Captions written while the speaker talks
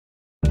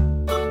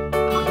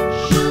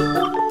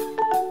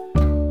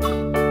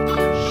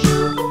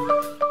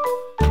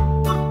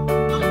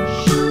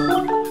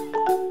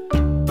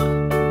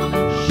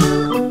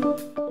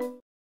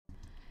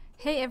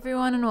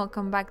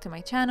welcome back to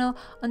my channel.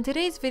 On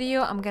today's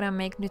video I'm gonna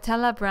make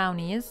Nutella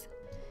brownies.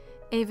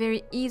 A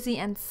very easy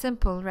and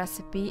simple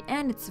recipe,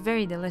 and it's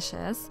very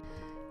delicious.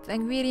 The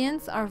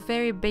ingredients are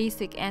very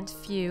basic and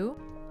few.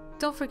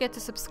 Don't forget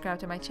to subscribe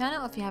to my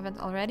channel if you haven't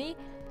already.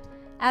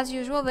 As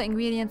usual, the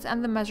ingredients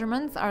and the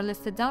measurements are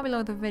listed down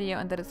below the video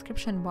in the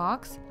description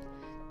box.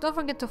 Don't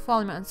forget to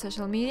follow me on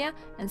social media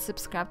and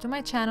subscribe to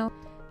my channel.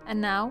 And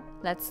now,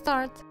 let's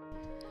start!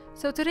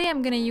 So today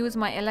I'm gonna use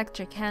my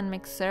electric hand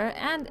mixer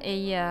and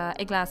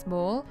a glass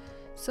bowl.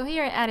 So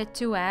here I added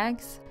 2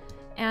 eggs,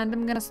 and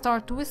I'm gonna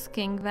start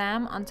whisking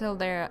them until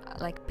they're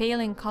like pale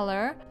in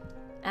color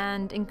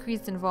and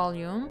increased in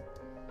volume,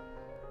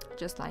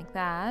 just like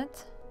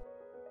that.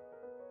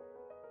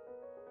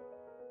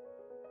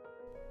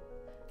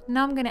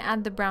 Now I'm gonna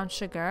add the brown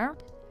sugar.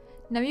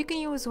 Now you can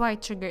use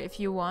white sugar if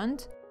you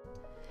want,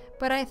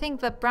 but I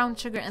think that brown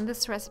sugar in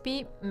this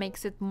recipe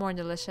makes it more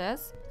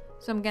delicious,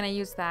 so I'm gonna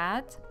use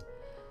that.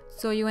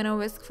 So you want to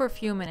whisk for a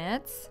few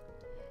minutes,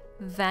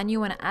 then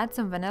you want to add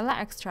some vanilla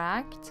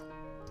extract,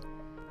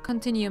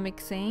 continue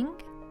mixing,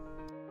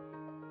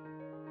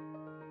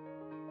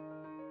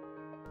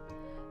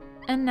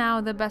 and now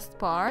the best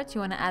part,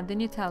 you want to add the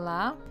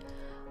Nutella.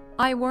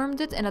 I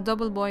warmed it in a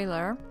double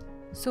boiler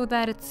so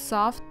that it's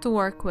soft to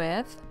work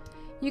with.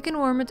 You can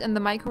warm it in the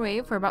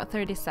microwave for about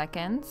 30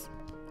 seconds,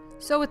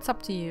 so it's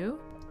up to you.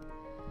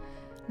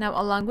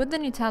 Now along with the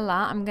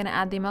Nutella, I'm gonna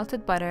add the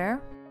melted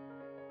butter.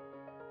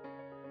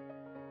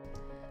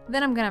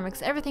 Then I'm gonna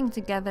mix everything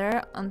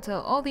together until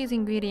all these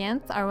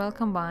ingredients are well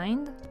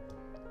combined.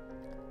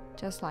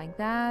 Just like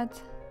that.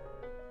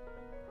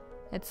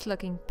 It's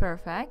looking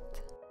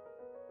perfect.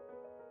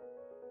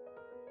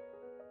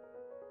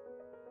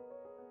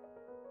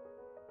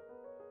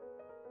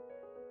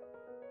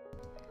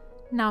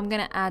 Now I'm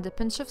gonna add a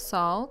pinch of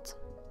salt.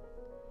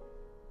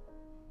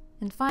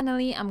 And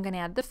finally, I'm gonna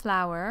add the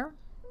flour.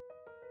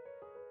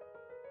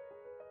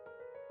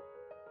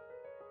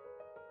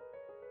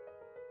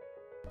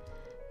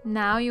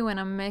 Now you want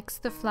to mix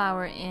the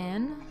flour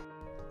in.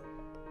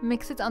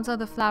 Mix it until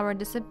the flour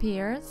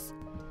disappears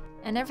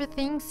and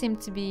everything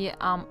seems to be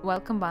well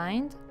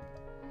combined.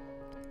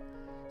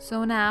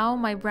 So now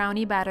my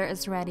brownie batter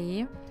is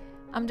ready.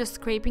 I'm just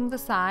scraping the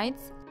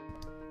sides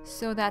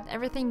so that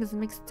everything is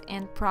mixed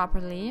in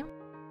properly.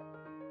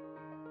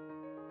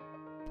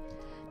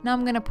 Now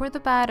I'm gonna pour the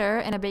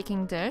batter in a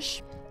baking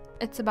dish.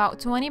 It's about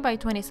 20 by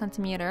 20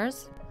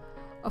 centimeters.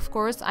 Of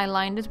course, I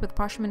lined it with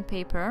parchment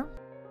paper.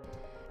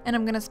 And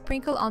I'm gonna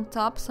sprinkle on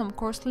top some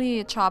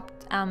coarsely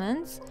chopped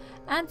almonds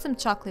and some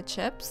chocolate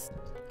chips.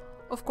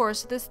 Of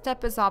course, this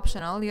step is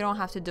optional, you don't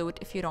have to do it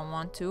if you don't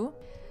want to.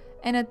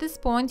 And at this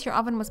point, your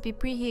oven must be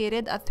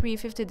preheated at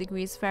 350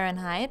 degrees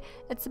Fahrenheit.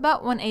 It's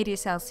about 180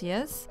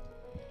 Celsius.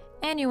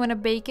 And you wanna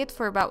bake it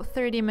for about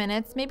 30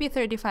 minutes, maybe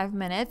 35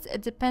 minutes,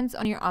 it depends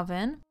on your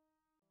oven.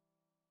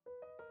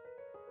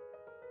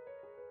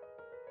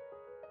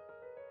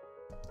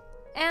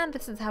 And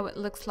this is how it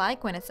looks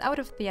like when it's out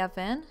of the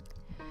oven.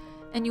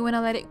 And you want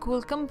to let it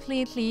cool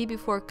completely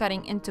before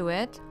cutting into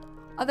it,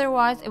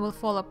 otherwise it will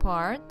fall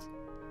apart.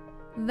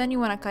 Then you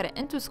want to cut it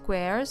into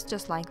squares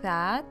just like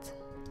that,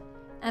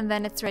 and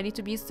then it's ready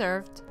to be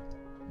served.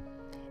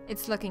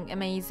 It's looking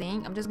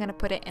amazing. I'm just gonna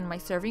put it in my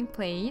serving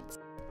plate.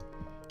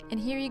 And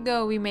here you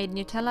go, we made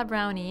Nutella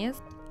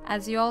brownies.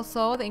 As you all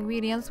saw, the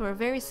ingredients were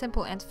very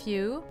simple and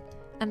few,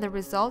 and the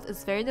result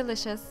is very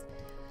delicious.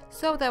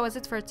 So that was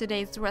it for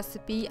today's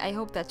recipe. I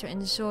hope that you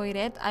enjoyed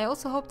it. I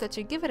also hope that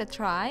you give it a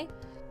try.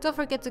 Don't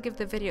forget to give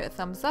the video a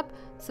thumbs up,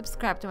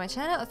 subscribe to my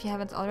channel if you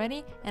haven't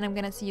already, and I'm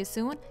gonna see you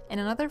soon in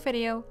another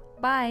video.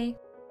 Bye!